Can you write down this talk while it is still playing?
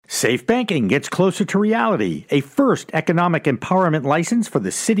Safe banking gets closer to reality, a first economic empowerment license for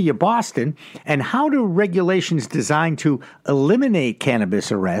the city of Boston, and how do regulations designed to eliminate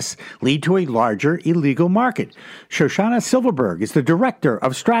cannabis arrests lead to a larger illegal market? Shoshana Silverberg is the Director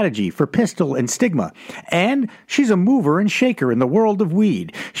of Strategy for Pistol and Stigma, and she's a mover and shaker in the world of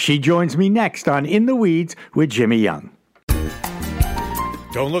weed. She joins me next on In the Weeds with Jimmy Young.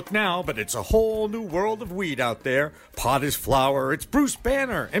 Don't look now, but it's a whole new world of weed out there. Pot is flower, it's Bruce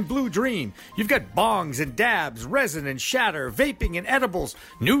Banner and Blue Dream. You've got bongs and dabs, resin and shatter, vaping and edibles,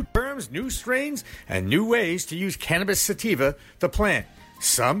 new terms, new strains, and new ways to use cannabis sativa, the plant.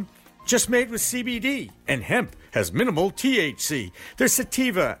 Some just made with CBD, and hemp has minimal THC. There's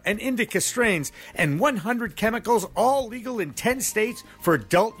sativa and indica strains, and 100 chemicals, all legal in 10 states for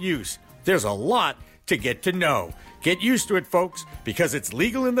adult use. There's a lot to get to know. Get used to it, folks, because it's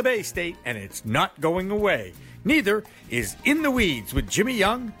legal in the Bay State and it's not going away. Neither is In the Weeds with Jimmy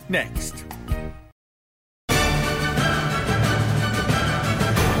Young next.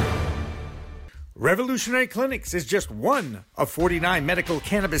 Revolutionary Clinics is just one of 49 medical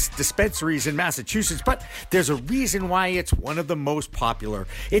cannabis dispensaries in Massachusetts, but there's a reason why it's one of the most popular.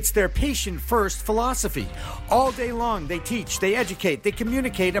 It's their patient-first philosophy. All day long, they teach, they educate, they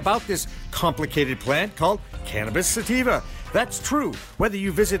communicate about this complicated plant called cannabis sativa. That's true whether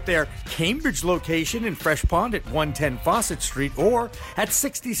you visit their Cambridge location in Fresh Pond at 110 Fawcett Street or at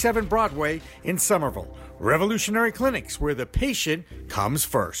 67 Broadway in Somerville. Revolutionary Clinics, where the patient comes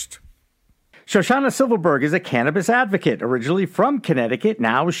first. Shoshana Silverberg is a cannabis advocate, originally from Connecticut.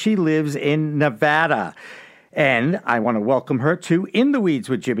 Now she lives in Nevada. And I want to welcome her to In the Weeds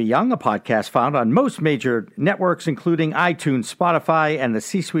with Jimmy Young, a podcast found on most major networks, including iTunes, Spotify, and the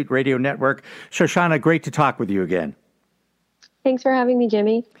C-Suite Radio Network. Shoshana, great to talk with you again. Thanks for having me,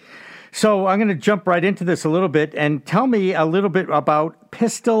 Jimmy. So I'm going to jump right into this a little bit and tell me a little bit about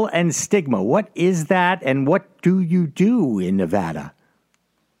Pistol and Stigma. What is that, and what do you do in Nevada?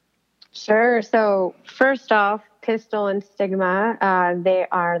 Sure. So first off, Pistol and Stigma, they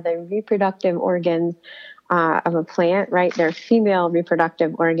are the reproductive organs of a plant, right? They're female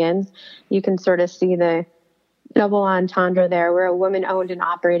reproductive organs. You can sort of see the double entendre there. We're a woman-owned and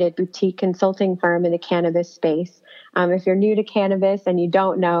operated boutique consulting firm in the cannabis space. If you're new to cannabis and you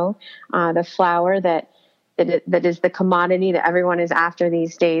don't know, the flower that is the commodity that everyone is after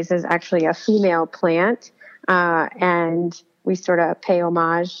these days is actually a female plant. And we sort of pay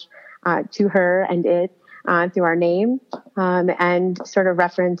homage to her and it through our name, and sort of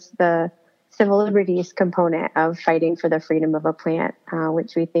reference the civil liberties component of fighting for the freedom of a plant,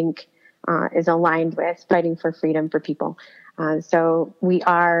 which we think is aligned with fighting for freedom for people. So we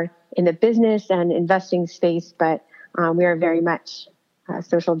are in the business and investing space, but we are very much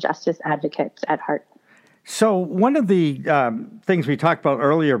social justice advocates at heart. So one of the things we talked about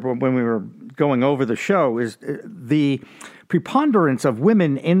earlier when we were going over the show is the preponderance of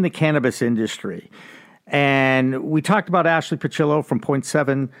women in the cannabis industry. And we talked about Ashley Pachillo from Point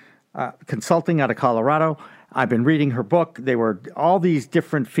 7 Consulting out of Colorado. I've been reading her book. They were all these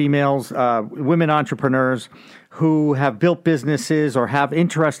different females, women entrepreneurs who have built businesses or have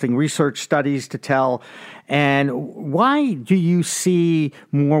interesting research studies to tell. And why do you see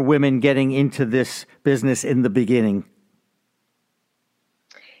more women getting into this business in the beginning?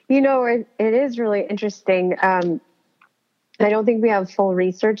 You know, it is really interesting. I don't think we have full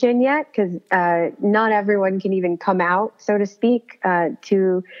research in yet because not everyone can even come out, so to speak,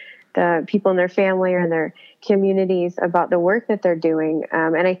 to the people in their family or in their communities about the work that they're doing.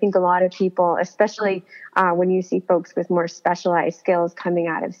 And I think a lot of people, especially when you see folks with more specialized skills coming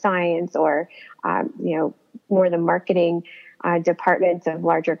out of science or, more the marketing departments of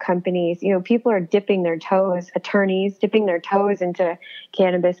larger companies, people are dipping their toes, attorneys dipping their toes into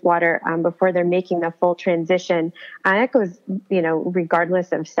cannabis water before they're making the full transition. That goes,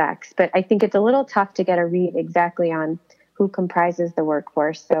 regardless of sex. But I think it's a little tough to get a read exactly on who comprises the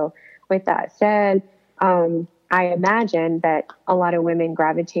workforce. So with that said, I imagine that a lot of women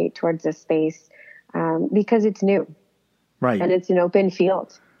gravitate towards this space because it's new. Right. And it's an open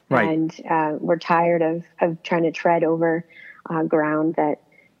field. Right. And we're tired of trying to tread over ground that,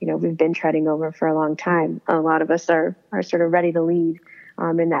 we've been treading over for a long time. A lot of us are sort of ready to lead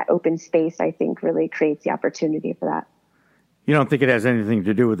in that open space. I think really creates the opportunity for that. You don't think it has anything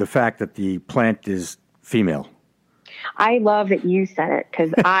to do with the fact that the plant is female? I love that you said it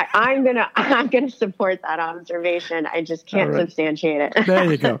because I'm gonna support that observation. I just can't substantiate it. There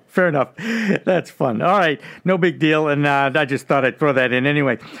you go. Fair enough. That's fun. All right, no big deal. And I just thought I'd throw that in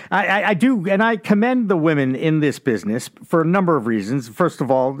anyway. I do, and I commend the women in this business for a number of reasons. First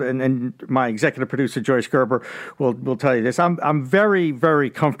of all, and my executive producer Joyce Gerber will tell you this. I'm very, very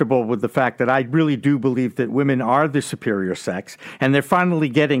comfortable with the fact that I really do believe that women are the superior sex, and they're finally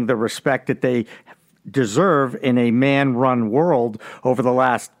getting the respect that they deserve in a man-run world over the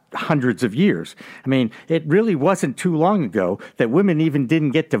last hundreds of years. I mean, it really wasn't too long ago that women even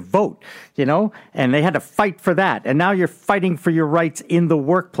didn't get to vote, and they had to fight for that. And now you're fighting for your rights in the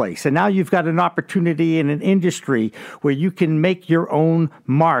workplace. And now you've got an opportunity in an industry where you can make your own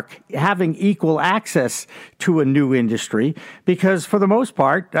mark, having equal access to a new industry, because for the most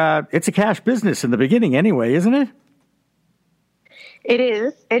part, it's a cash business in the beginning anyway, isn't it? It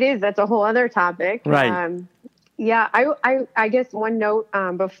is. That's a whole other topic. Right. Yeah. I guess one note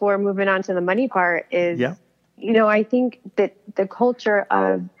before moving on to the money part is, I think that the culture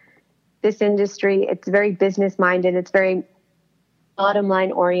of this industry, it's very business minded. It's very bottom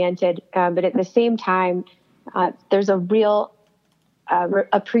line oriented. But at the same time, there's a real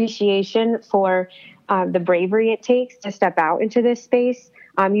appreciation for the bravery it takes to step out into this space.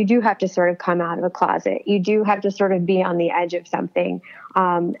 You do have to sort of come out of a closet. You do have to sort of be on the edge of something.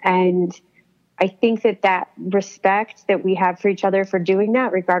 And I think that respect that we have for each other for doing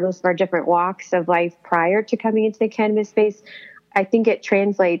that, regardless of our different walks of life prior to coming into the cannabis space, I think it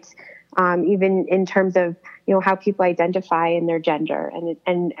translates even in terms of, how people identify in their gender.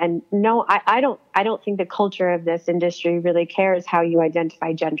 And no, I don't think the culture of this industry really cares how you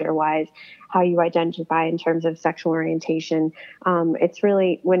identify gender wise, how you identify in terms of sexual orientation. It's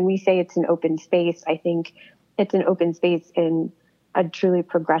really, when we say it's an open space, I think it's an open space in a truly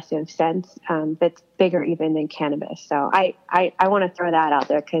progressive sense that's bigger even than cannabis. So I want to throw that out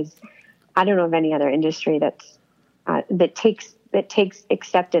there because I don't know of any other industry that takes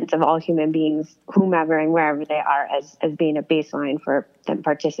acceptance of all human beings, whomever and wherever they are, as being a baseline for them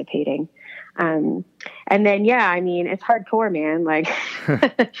participating. And then, it's hardcore, man. Like,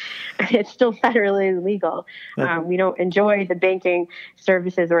 it's still federally illegal. We don't enjoy the banking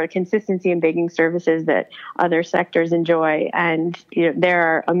services or a consistency in banking services that other sectors enjoy. And, there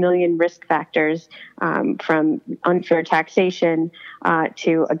are a million risk factors from unfair taxation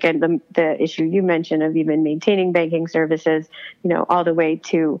to, again, the issue you mentioned of even maintaining banking services, all the way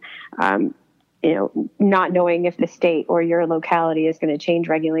to not knowing if the state or your locality is going to change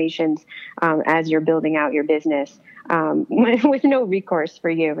regulations as you're building out your business with no recourse for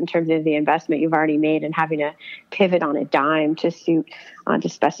you in terms of the investment you've already made and having to pivot on a dime to suit onto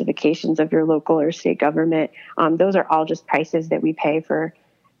specifications of your local or state government. Those are all just prices that we pay for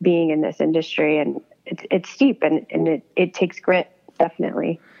being in this industry. And it's steep and it takes grit,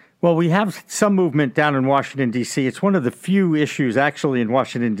 definitely. Well, we have some movement down in Washington, D.C. It's one of the few issues actually in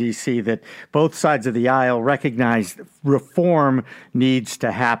Washington, D.C. that both sides of the aisle recognize reform needs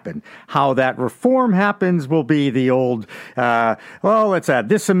to happen. How that reform happens will be the old, let's add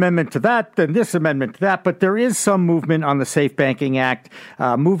this amendment to that, then this amendment to that. But there is some movement on the Safe Banking Act,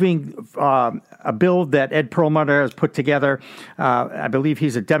 moving a bill that Ed Perlmutter has put together. I believe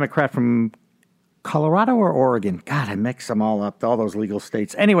he's a Democrat from Colorado or Oregon? God, I mix them all up, all those legal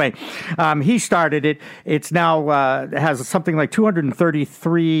states. Anyway, he started it. It's now has something like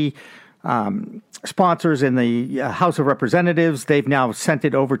 233 sponsors in the House of Representatives. They've now sent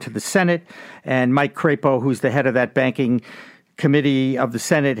it over to the Senate, and Mike Crapo, who's the head of that banking committee of the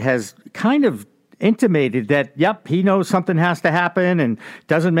Senate, has kind of intimated that, he knows something has to happen and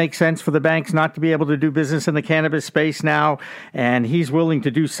doesn't make sense for the banks not to be able to do business in the cannabis space now. And he's willing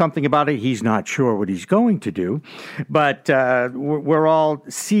to do something about it. He's not sure what he's going to do, but we're all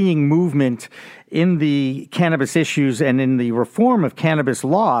seeing movement in the cannabis issues and in the reform of cannabis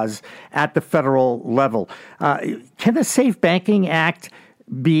laws at the federal level. Can the Safe Banking Act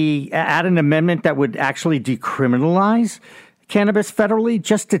add an amendment that would actually decriminalize cannabis federally,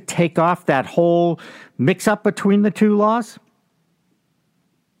 just to take off that whole mix-up between the two laws?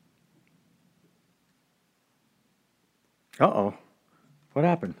 Uh-oh. What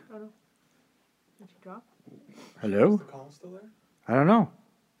happened? Did you drop? Hello? Is the call still there? I don't know.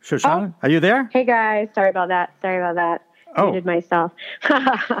 Shoshana, are you there? Hey, guys. Sorry about that. Oh. Muted myself.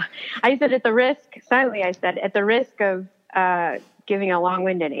 I said at the risk of giving a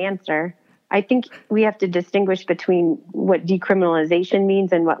long-winded answer, I think we have to distinguish between what decriminalization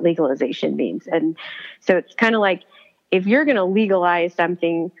means and what legalization means. And so it's kind of like if you're going to legalize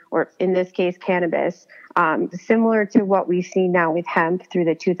something, or in this case, cannabis, similar to what we see now with hemp through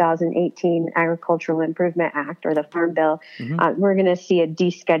the 2018 Agricultural Improvement Act or the Farm Bill, we're going to see a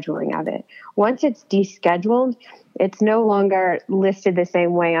descheduling of it. Once it's descheduled, it's no longer listed the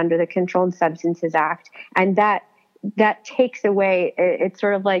same way under the Controlled Substances Act. And that takes away, it's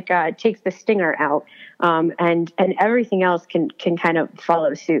sort of like takes the stinger out, and everything else can kind of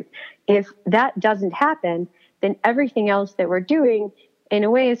follow suit. If that doesn't happen, then everything else that we're doing in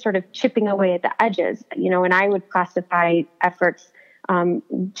a way is sort of chipping away at the edges, and I would classify efforts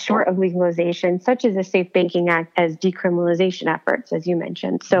short of legalization, such as the Safe Banking Act, as decriminalization efforts, as you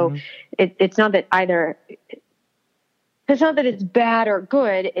mentioned. So it's not that it's not that it's bad or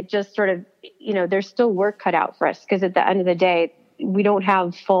good. It just sort of, there's still work cut out for us, because at the end of the day, we don't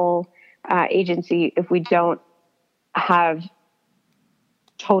have full agency if we don't have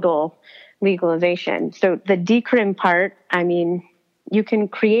total legalization. So the decrim part, I mean, you can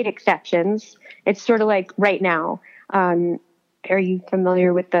create exceptions. It's sort of like right now. Are you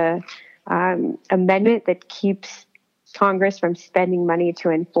familiar with the amendment that keeps Congress from spending money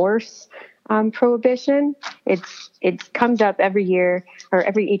to enforce prohibition? It comes up every year or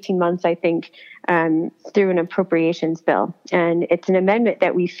every 18 months, I think, through an appropriations bill. And it's an amendment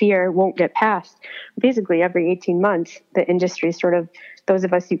that we fear won't get passed. Basically, every 18 months, the industry sort of, those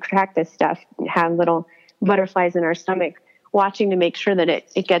of us who track this stuff, have little butterflies in our stomach watching to make sure that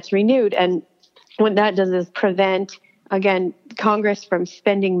it gets renewed. And what that does is prevent, again, Congress from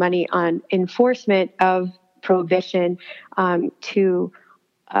spending money on enforcement of prohibition to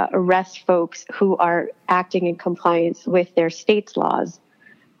arrest folks who are acting in compliance with their state's laws.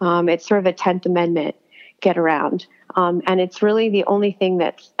 It's sort of a 10th Amendment get around. And it's really the only thing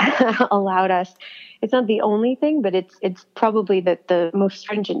that's allowed us. It's not the only thing, but it's probably the most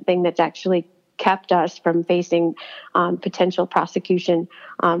stringent thing that's actually kept us from facing potential prosecution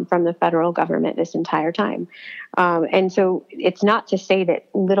from the federal government this entire time. And so it's not to say that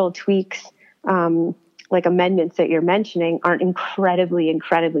little tweaks, like amendments that you're mentioning, aren't incredibly,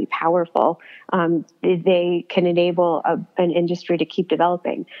 incredibly powerful. They can enable an industry to keep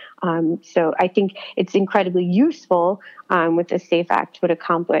developing. So I think it's incredibly useful what the SAFE Act would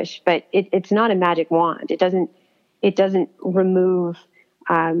accomplish, but it's not a magic wand. It doesn't remove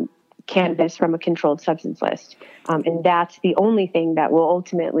cannabis from a controlled substance list. And that's the only thing that will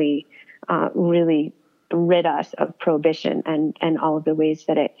ultimately really rid us of prohibition and all of the ways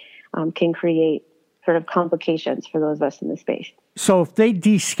that it can create sort of complications for those of us in the space. So if they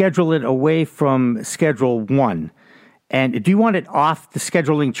deschedule it away from Schedule 1, and do you want it off the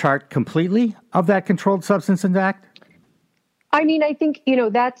scheduling chart completely of that Controlled Substances Act? I mean, I think,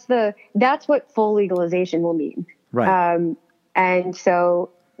 that's what full legalization will mean. Right. And so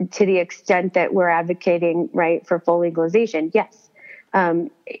to the extent that we're advocating, right, for full legalization, yes.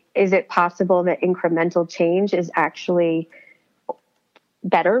 Is it possible that incremental change is actually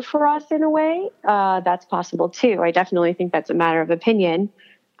better for us in a way? That's possible too. I definitely think that's a matter of opinion.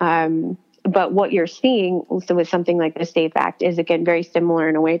 But what you're seeing also with something like the SAFE Act is, again, very similar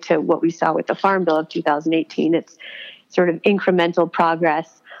in a way to what we saw with the Farm Bill of 2018. It's sort of incremental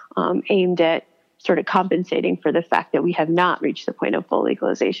progress aimed at sort of compensating for the fact that we have not reached the point of full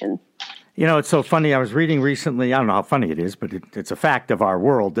legalization. It's so funny. I was reading recently, I don't know how funny it is, but it's a fact of our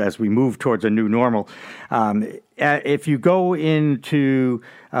world as we move towards a new normal. If you go into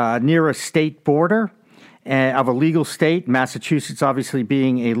near a state border of a legal state, Massachusetts obviously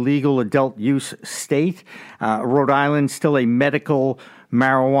being a legal adult use state, Rhode Island still a medical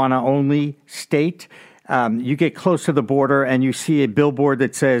marijuana only state, you get close to the border and you see a billboard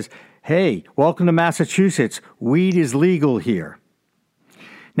that says, "Hey, welcome to Massachusetts. Weed is legal here."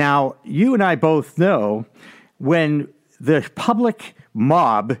 Now, you and I both know when the public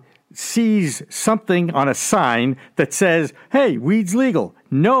mob sees something on a sign that says, "Hey, weed's legal,"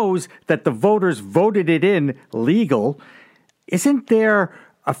 knows that the voters voted it in legal, isn't there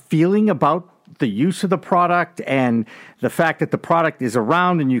a feeling about the use of the product and the fact that the product is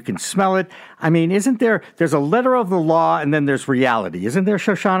around and you can smell it? I mean, there's a letter of the law and then there's reality. Isn't there,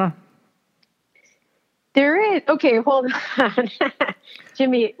 Shoshana? There is. Okay, hold on.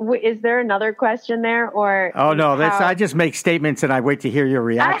 Jimmy, is there another question there? Or oh, no, I just make statements and I wait to hear your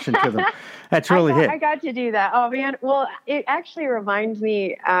reaction to them. That's really it. I got to do that. Oh, man. Well, it actually reminds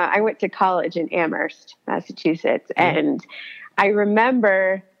me, I went to college in Amherst, Massachusetts, and I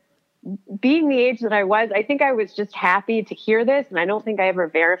remember being the age that I was, I think I was just happy to hear this, and I don't think I ever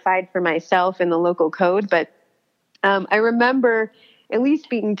verified for myself in the local code, but I remember at least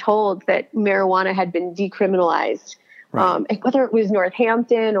being told that marijuana had been decriminalized Whether it was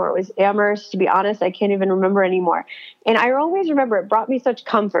Northampton or it was Amherst, to be honest, I can't even remember anymore. And I always remember it brought me such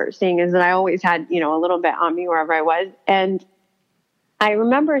comfort, seeing as that I always had, a little bit on me wherever I was. And I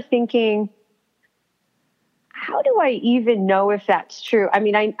remember thinking, how do I even know if that's true? I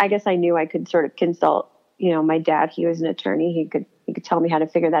mean, I guess I knew I could sort of consult, my dad. He was an attorney. He could tell me how to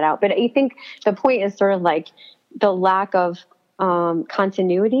figure that out. But I think the point is sort of like the lack of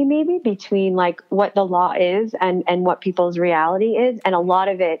continuity maybe between like what the law is and what people's reality is. And a lot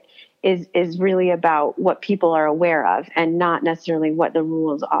of it is really about what people are aware of and not necessarily what the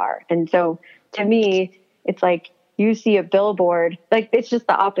rules are. And so to me, it's like you see a billboard, like it's just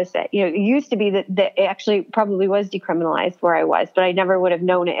the opposite. It used to be that it actually probably was decriminalized where I was, but I never would have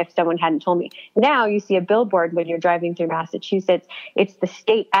known it if someone hadn't told me. Now you see a billboard when you're driving through Massachusetts. It's the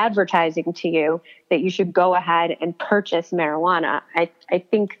state advertising to you that you should go ahead and purchase marijuana. I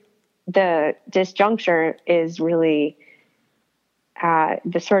think the disjuncture is really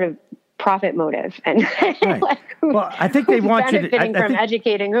the sort of profit motive and right. like well, I think they want you to from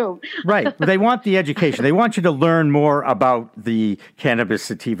educating whom. Right. They want the education. They want you to learn more about the cannabis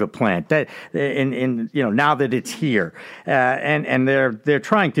sativa plant. That now that it's here, and they're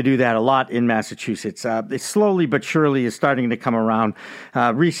trying to do that a lot in Massachusetts. It slowly but surely is starting to come around.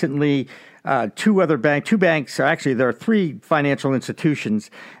 Recently. Two banks, actually there are three financial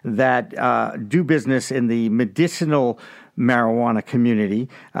institutions that do business in the medicinal marijuana community.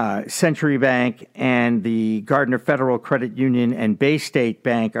 Century Bank and the Gardner Federal Credit Union and Bay State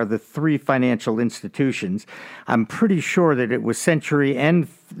Bank are the three financial institutions. I'm pretty sure that it was Century and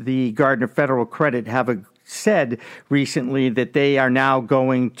the Gardner Federal Credit have said recently that they are now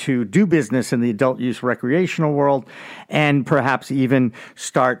going to do business in the adult use recreational world and perhaps even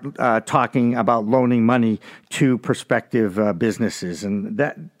start talking about loaning money to prospective businesses. And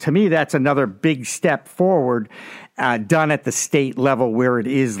that, to me, that's another big step forward done at the state level where it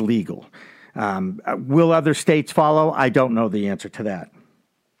is legal. Will other states follow? I don't know the answer to that.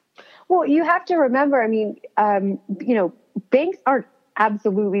 Well, you have to remember, banks aren't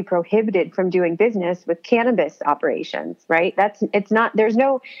absolutely prohibited from doing business with cannabis operations, right? There's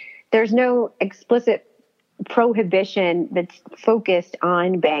no explicit prohibition that's focused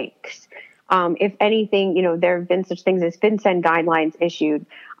on banks. If anything, there have been such things as FinCEN guidelines issued,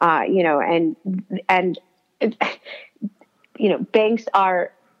 banks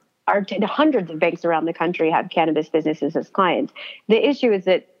are hundreds of banks around the country have cannabis businesses as clients. The issue is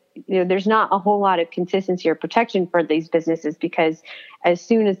that there's not a whole lot of consistency or protection for these businesses because as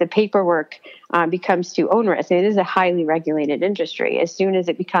soon as the paperwork becomes too onerous, and it is a highly regulated industry, as soon as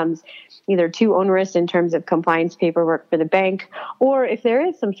it becomes either too onerous in terms of compliance paperwork for the bank, or if there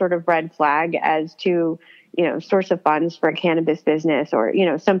is some sort of red flag as to, source of funds for a cannabis business or,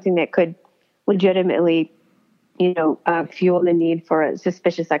 something that could legitimately fuel the need for a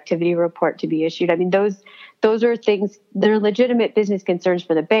suspicious activity report to be issued. I mean, those are things, they're legitimate business concerns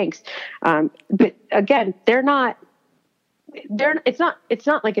for the banks. But again, it's not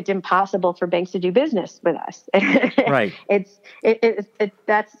like it's impossible for banks to do business with us. Right.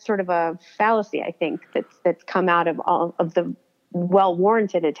 That's sort of a fallacy, I think, that's come out of all of the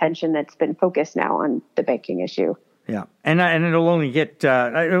well-warranted attention that's been focused now on the banking issue. Yeah, and it'll only get,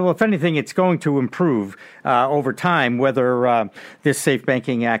 if anything, it's going to improve over time, whether this Safe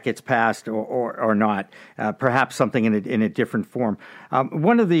Banking Act gets passed or not, perhaps something in a different form.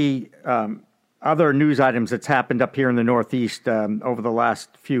 One of the other news items that's happened up here in the Northeast over the last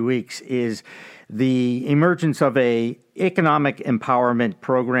few weeks is the emergence of a economic empowerment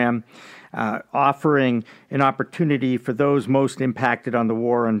program offering an opportunity for those most impacted on the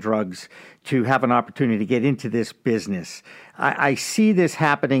war on drugs to have an opportunity to get into this business. I see this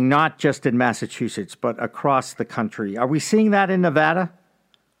happening not just in Massachusetts, but across the country. Are we seeing that in Nevada?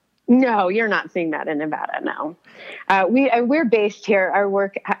 No, you're not seeing that in Nevada, no. We're based here. Our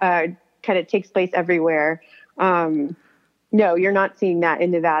work kind of takes place everywhere. No, you're not seeing that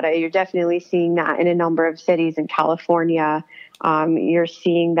in Nevada. You're definitely seeing that in a number of cities in California. You're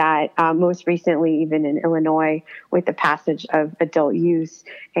seeing that most recently even in Illinois with the passage of adult use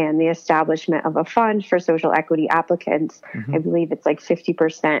and the establishment of a fund for social equity applicants. Mm-hmm. I believe it's like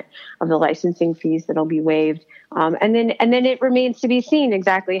 50% of the licensing fees that'll be waived. And then it remains to be seen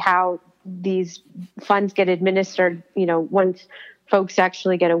exactly how these funds get administered, once folks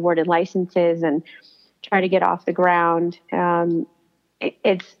actually get awarded licenses and try to get off the ground.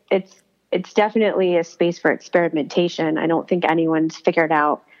 It's definitely a space for experimentation. I don't think anyone's figured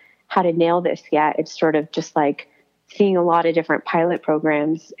out how to nail this yet. It's sort of just like seeing a lot of different pilot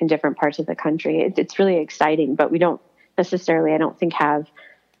programs in different parts of the country. It's really exciting, but we don't necessarily, I don't think, have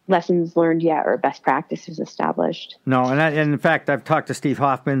lessons learned yet or best practices established. No, and in fact, I've talked to Steve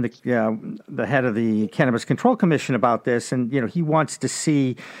Hoffman, the head of the Cannabis Control Commission, about this, and he wants to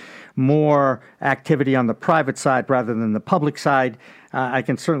see more activity on the private side rather than the public side. I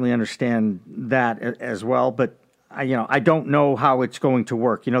can certainly understand that as well, but I don't know how it's going to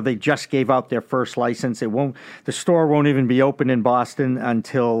work. They just gave out their first license. The store won't even be open in Boston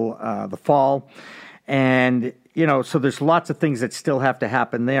until the fall, and so there's lots of things that still have to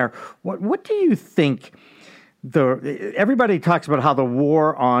happen there. What do you think? Everybody talks about how the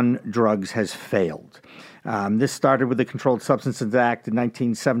war on drugs has failed. This started with the Controlled Substances Act in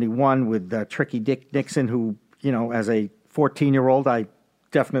 1971 with Tricky Dick Nixon, who, as a 14-year-old, I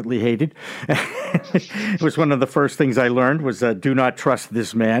definitely hated. It was one of the first things I learned was do not trust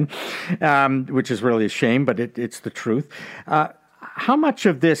this man, which is really a shame, but it's the truth. How much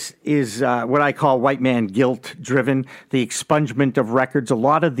of this is what I call white man guilt driven, the expungement of records? A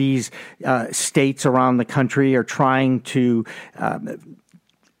lot of these states around the country are trying to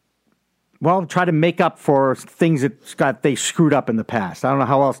try to make up for things that they screwed up in the past. I don't know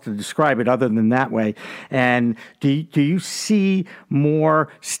how else to describe it other than that way. And do you see more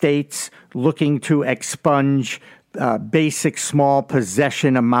states looking to expunge basic small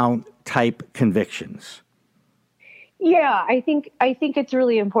possession amount type convictions? Yeah, I think it's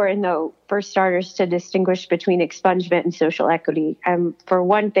really important, though, for starters, to distinguish between expungement and social equity. For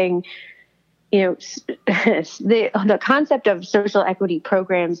one thing, the concept of social equity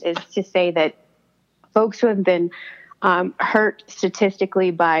programs is to say that folks who have been hurt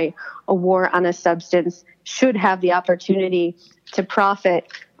statistically by a war on a substance should have the opportunity to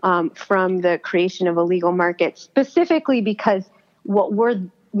profit from the creation of a legal market, specifically because what were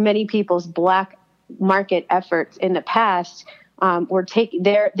many people's black market efforts in the past were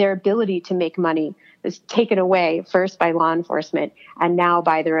their ability to make money is taken away first by law enforcement and now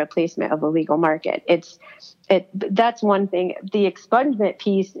by the replacement of the legal market. That's one thing. The expungement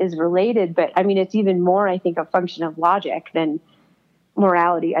piece is related, but it's even more, I think, a function of logic than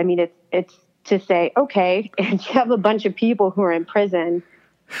morality. It's to say, okay, if you have a bunch of people who are in prison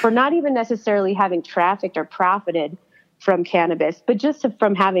for not even necessarily having trafficked or profited from cannabis, but just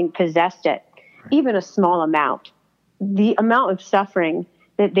from having possessed it, even a small amount, the amount of suffering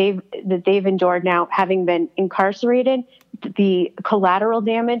that they've endured now, having been incarcerated, the collateral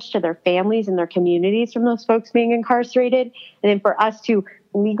damage to their families and their communities from those folks being incarcerated, and then for us to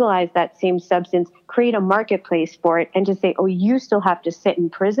legalize that same substance, create a marketplace for it, and to say, oh, you still have to sit in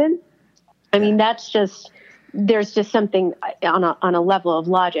prison. There's just something on a level of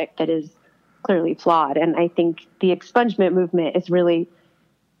logic that is clearly flawed. And I think the expungement movement is really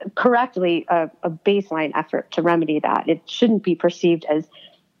correctly a baseline effort to remedy that. It shouldn't be perceived as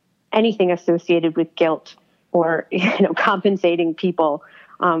anything associated with guilt or compensating people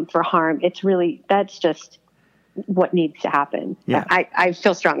for harm. That's just what needs to happen. Yeah. I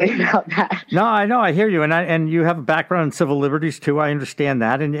feel strongly about that. No, I know. I hear you. And you have a background in civil liberties, too. I understand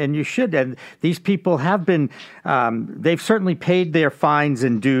that. And you should. And these people have been, they've certainly paid their fines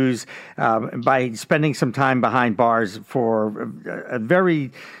and dues by spending some time behind bars for a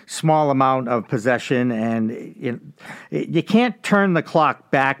very small amount of possession. And you can't turn the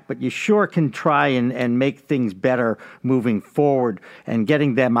clock back, but you sure can try and make things better moving forward and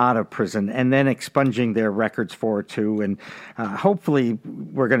getting them out of prison and then expunging their records for it too, and hopefully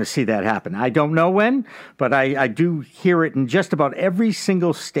we're going to see that happen. I don't know when, but I do hear it in just about every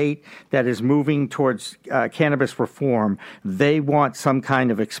single state that is moving towards cannabis reform. They want some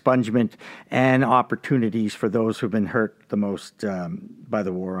kind of expungement and opportunities for those who've been hurt the most by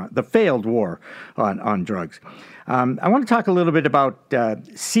the failed war on drugs. I want to talk a little bit about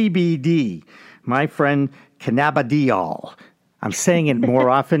CBD, my friend cannabidiol. I'm saying it more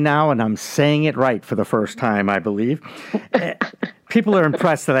often now, and I'm saying it right for the first time, I believe. People are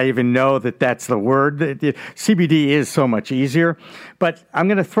impressed that I even know that that's the word. CBD is so much easier. But I'm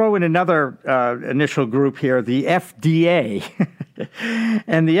going to throw in another initial group here, the FDA.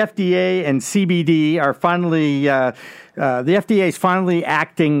 And the FDA and CBD are finally... the FDA is finally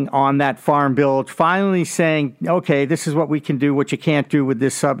acting on that farm bill, finally saying, okay, this is what we can do, what you can't do with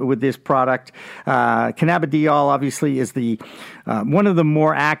this product. Cannabidiol obviously is the one of the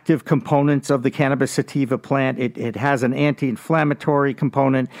more active components of the cannabis sativa plant. It has an anti-inflammatory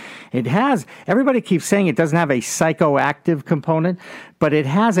component. Everybody keeps saying it doesn't have a psychoactive component, but it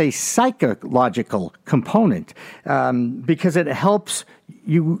has a psychological component because it helps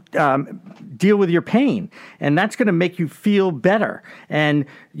you deal with your pain, and that's going to make you feel better. And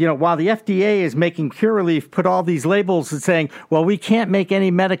while the FDA is making Curaleaf put all these labels and saying, well, we can't make any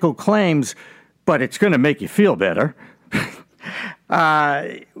medical claims, but it's going to make you feel better.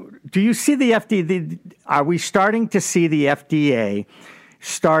 Do you see the FDA? Are we starting to see the FDA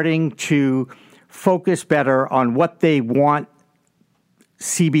starting to focus better on what they want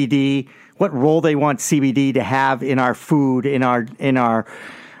CBD, what role they want CBD to have in our food, in our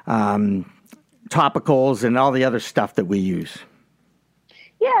topicals, and all the other stuff that we use?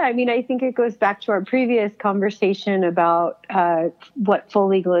 Yeah, I mean, I think it goes back to our previous conversation about what full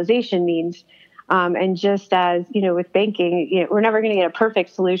legalization means. And just as, with banking, we're never going to get a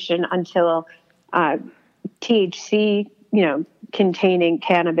perfect solution until THC, containing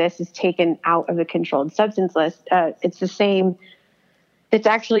cannabis is taken out of the controlled substance list. It's the same. It's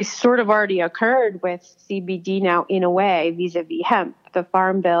actually sort of already occurred with CBD now in a way vis-a-vis hemp. The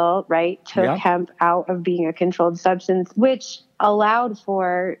Farm Bill, right, took hemp out of being a controlled substance, which allowed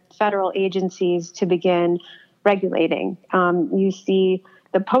for federal agencies to begin regulating. You see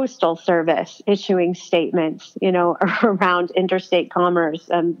the Postal Service issuing statements, around interstate commerce,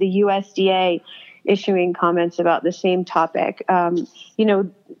 the USDA issuing comments about the same topic.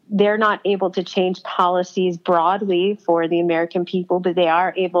 They're not able to change policies broadly for the American people, but they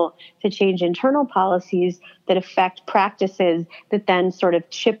are able to change internal policies that affect practices that then sort of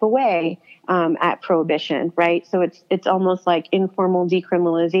chip away at prohibition, right? So it's almost like informal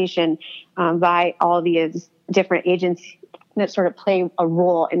decriminalization by all these different agencies that sort of play a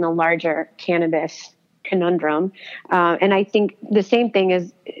role in the larger cannabis conundrum. And I think the same thing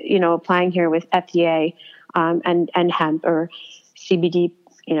is, applying here with FDA and hemp or CBD,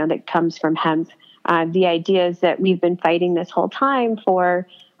 that comes from hemp. The idea is that we've been fighting this whole time for,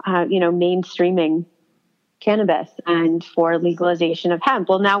 mainstreaming cannabis and for legalization of hemp.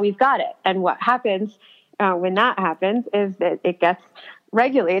 Well, now we've got it. And what happens when that happens is that it gets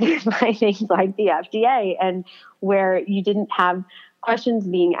regulated by things like the FDA, and where you didn't have questions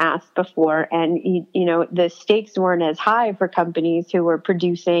being asked before, and the stakes weren't as high for companies who were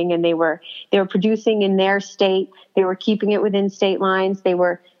producing, and they were producing in their state. They were keeping it within state lines. They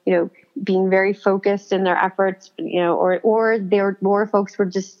were being very focused in their efforts, or folks were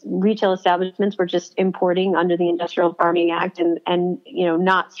just, retail establishments were just importing under the Industrial Farming Act and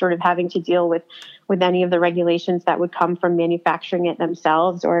not sort of having to deal with any of the regulations that would come from manufacturing it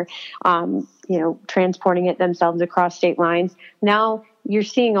themselves or, transporting it themselves across state lines. Now you're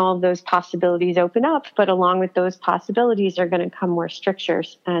seeing all of those possibilities open up, but along with those possibilities are going to come more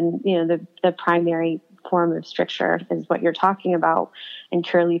strictures. And, the primary form of stricture is what you're talking about. And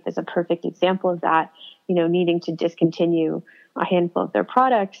Curaleaf is a perfect example of that, needing to discontinue a handful of their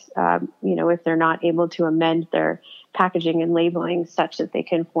products, if they're not able to amend their packaging and labeling such that they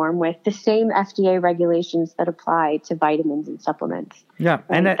conform with the same FDA regulations that apply to vitamins and supplements. Yeah,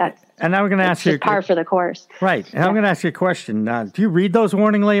 and now we're going to ask you par for the course, right? And I'm going to ask you a question. Do you read those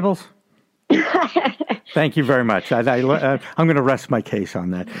warning labels? Thank you very much. I'm going to rest my case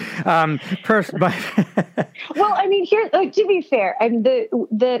on that. Well, I mean, here, to be fair, I mean,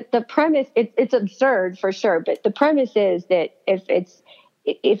 the premise, it's absurd for sure, but the premise is that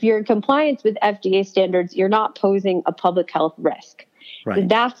if you're in compliance with FDA standards, you're not posing a public health risk. Right.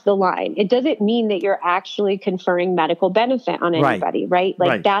 That's the line. It doesn't mean that you're actually conferring medical benefit on anybody, right?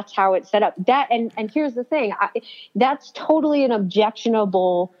 Like that's how it's set up. And here's the thing, that's totally an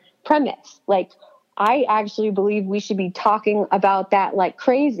objectionable premise. Like, I actually believe we should be talking about that like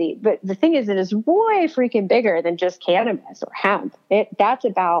crazy. But the thing is, it is way freaking bigger than just cannabis or hemp. That's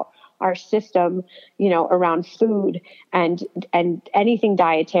about our system, around food and anything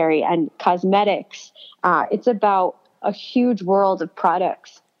dietary and cosmetics. It's about a huge world of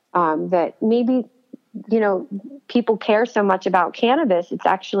products that maybe, people care so much about cannabis. It's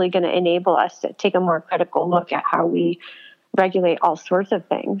actually going to enable us to take a more critical look at how we regulate all sorts of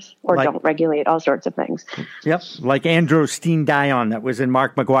things or don't regulate all sorts of things. Yep. Like androstenedione that was in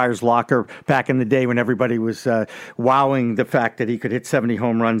Mark McGwire's locker back in the day when everybody was wowing the fact that he could hit 70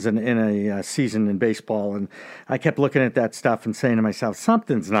 home runs in a season in baseball. And I kept looking at that stuff and saying to myself,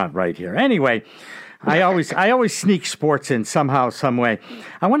 something's not right here. Anyway, I always sneak sports in somehow, some way.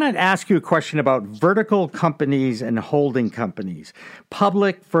 I want to ask you a question about vertical companies and holding companies,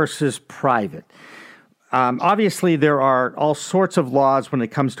 public versus private. Obviously, there are all sorts of laws when it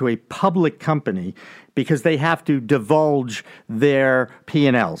comes to a public company because they have to divulge their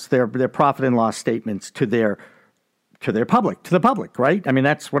P&Ls, their profit and loss statements to the public, right? I mean,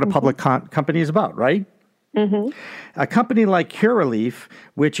 that's what a public company is about, right? Mm-hmm. A company like Curaleaf,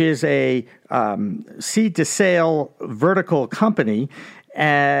 which is a seed to sale vertical company,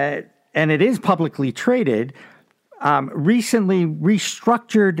 and it is publicly traded, recently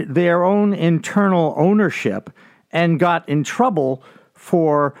restructured their own internal ownership and got in trouble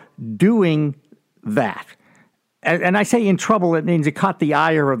for doing that. and I say in trouble, it means it caught the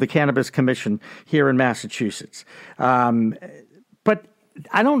ire of the Cannabis Commission here in Massachusetts. But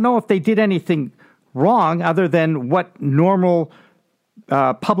I don't know if they did anything wrong other than what normal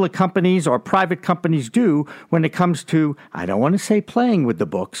public companies or private companies do when it comes to, I don't want to say playing with the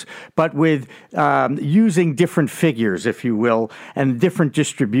books, but with using different figures, if you will, and different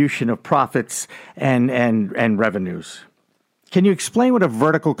distribution of profits and revenues. Can you explain what a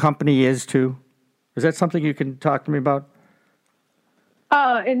vertical company is, too? Is that something you can talk to me about?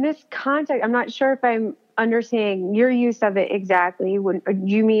 In this context, I'm not sure if I'm understanding your use of it exactly. When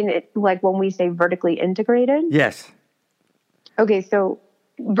you mean it like when we say vertically integrated? Yes. Okay, so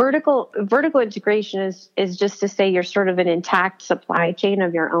vertical integration is just to say you're sort of an intact supply chain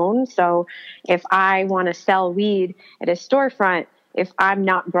of your own. So if I want to sell weed at a storefront, if I'm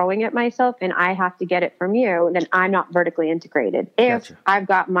not growing it myself and I have to get it from you, then I'm not vertically integrated. If Gotcha. I've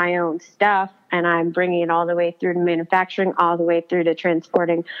got my own stuff and I'm bringing it all the way through to manufacturing, all the way through to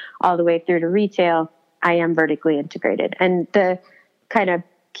transporting, all the way through to retail, I am vertically integrated. And the kind of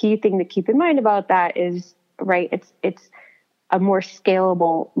key thing to keep in mind about that is, right, it's a more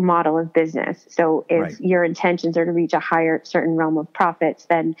scalable model of business. So if your intentions are to reach a higher certain realm of profits,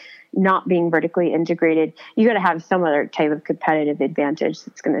 then not being vertically integrated, you got to have some other type of competitive advantage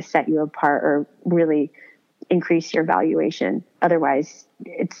that's going to set you apart or really increase your valuation. Otherwise,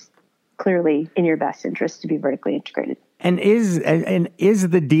 it's clearly in your best interest to be vertically integrated. And is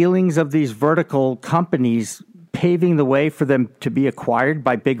the dealings of these vertical companies paving the way for them to be acquired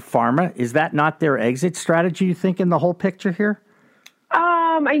by big pharma? Is that not their exit strategy, you think, in the whole picture here?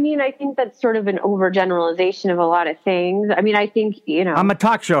 I mean, I think that's sort of an overgeneralization of a lot of things. I mean, I think, I'm a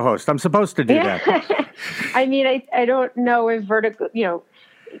talk show host. I'm supposed to do that. I mean, I don't know if vertical,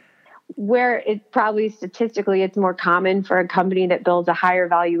 where it probably statistically it's more common for a company that builds a higher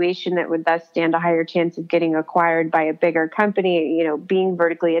valuation that would thus stand a higher chance of getting acquired by a bigger company. Being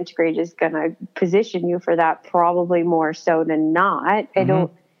vertically integrated is going to position you for that probably more so than not. I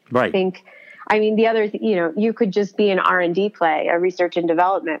don't think. I mean, the other, you could just be an R&D play, a research and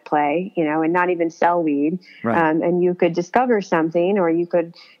development play, and not even sell weed. Right. And you could discover something, or you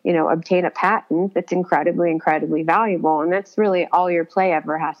could, obtain a patent that's incredibly, incredibly valuable. And that's really all your play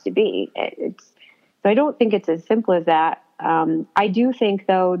ever has to be. So I don't think it's as simple as that. I do think,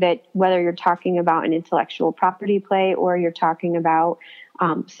 though, that whether you're talking about an intellectual property play or you're talking about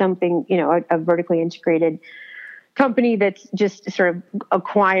something, a vertically integrated company that's just sort of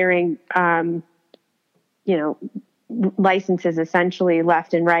acquiring, licenses essentially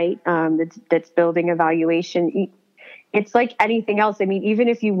left and right, that's building a valuation. It's like anything else. I mean, even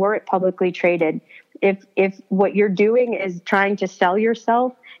if you weren't publicly traded, if what you're doing is trying to sell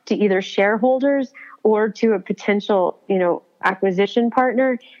yourself to either shareholders or to a potential, acquisition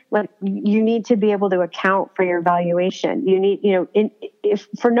partner, like you need to be able to account for your valuation. You need, if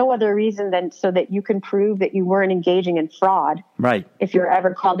for no other reason than so that you can prove that you weren't engaging in fraud. Right. If you're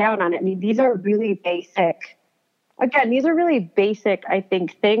ever called out on it. I mean, these are really basic, I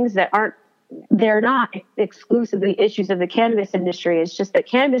think, things that they're not exclusively issues of the cannabis industry. It's just that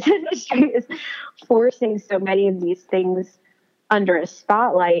cannabis industry is forcing so many of these things under a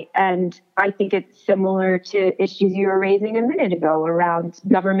spotlight. And I think it's similar to issues you were raising a minute ago around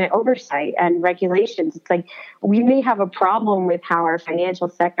government oversight and regulations. It's like we may have a problem with how our financial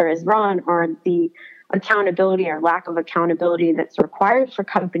sector is run or the accountability or lack of accountability that's required for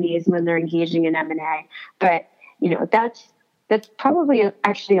companies when they're engaging in M&A. But, that's probably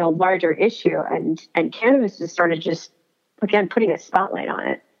actually a larger issue. And cannabis is sort of just, again, putting a spotlight on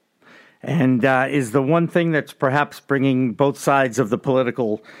it. And is the one thing that's perhaps bringing both sides of the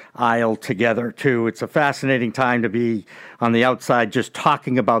political aisle together, too. It's a fascinating time to be on the outside just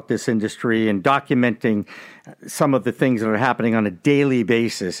talking about this industry and documenting some of the things that are happening on a daily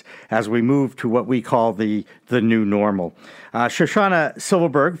basis as we move to what we call the new normal. Shoshana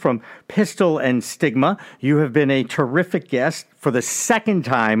Silverberg from Pistil and Stigma, you have been a terrific guest for the second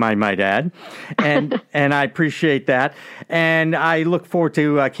time, I might add, and I appreciate that. And I look forward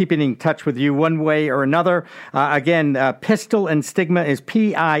to keeping in touch with you one way or another. Again, Pistil and Stigma is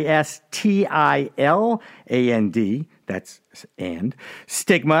PISTILAND. That's and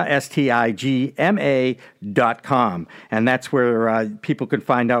Stigma, STIGMA.com. And that's where people can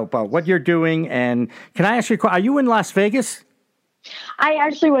find out about what you're doing. And can I ask you, are you in Las Vegas? I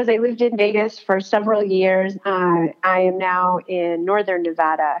actually was. I lived in Vegas for several years. I am now in Northern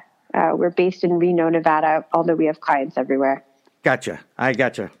Nevada. We're based in Reno, Nevada, although we have clients everywhere. Gotcha. I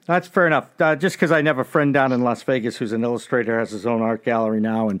gotcha. That's fair enough. Just because I have a friend down in Las Vegas who's an illustrator, has his own art gallery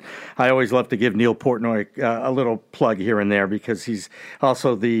now, and I always love to give Neil Portnoy a little plug here and there because he's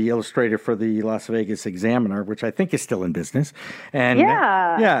also the illustrator for the Las Vegas Examiner, which I think is still in business. And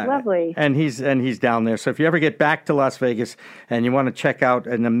yeah, lovely. And he's down there. So if you ever get back to Las Vegas and you want to check out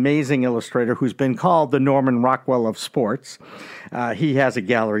an amazing illustrator who's been called the Norman Rockwell of sports, he has a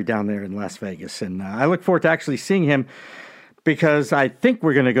gallery down there in Las Vegas, and I look forward to actually seeing him, because I think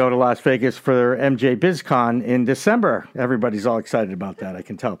we're going to go to Las Vegas for MJ BizCon in December. Everybody's all excited about that, I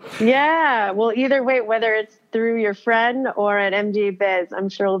can tell. Yeah, well, either way, whether it's through your friend or at MJ Biz, I'm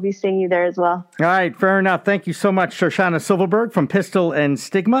sure we'll be seeing you there as well. All right, fair enough. Thank you so much, Shoshana Silverberg from Pistil and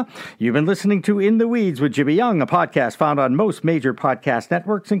Stigma. You've been listening to In the Weeds with Jimmy Young, a podcast found on most major podcast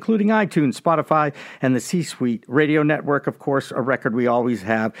networks, including iTunes, Spotify, and the C-Suite Radio Network. Of course, a record we always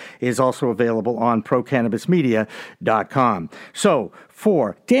have is also available on ProCannabisMedia.com. So,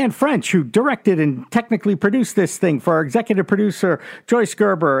 for Dan French, who directed and technically produced this thing, for our executive producer, Joyce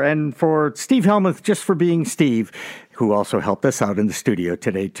Gerber, and for Steve Helmuth, just for being Steve, who also helped us out in the studio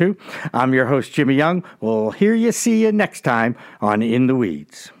today, too. I'm your host, Jimmy Young. We'll see you next time on In the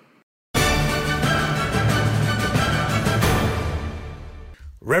Weeds.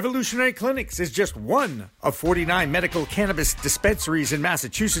 Revolutionary Clinics is just one of 49 medical cannabis dispensaries in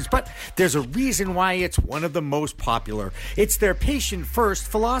Massachusetts, but there's a reason why it's one of the most popular. It's their patient-first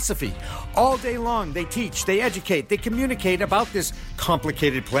philosophy. All day long, they teach, they educate, they communicate about this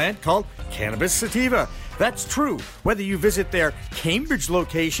complicated plant called cannabis sativa. That's true whether you visit their Cambridge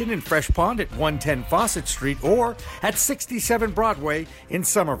location in Fresh Pond at 110 Fawcett Street or at 67 Broadway in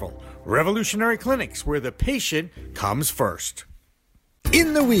Somerville. Revolutionary Clinics, where the patient comes first.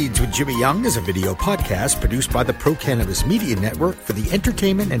 In the Weeds with Jimmy Young is a video podcast produced by the Pro Cannabis Media Network for the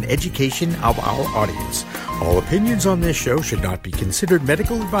entertainment and education of our audience. All opinions on this show should not be considered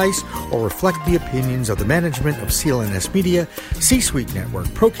medical advice or reflect the opinions of the management of CLNS Media, C-Suite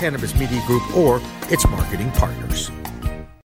Network, Pro Cannabis Media Group, or its marketing partners.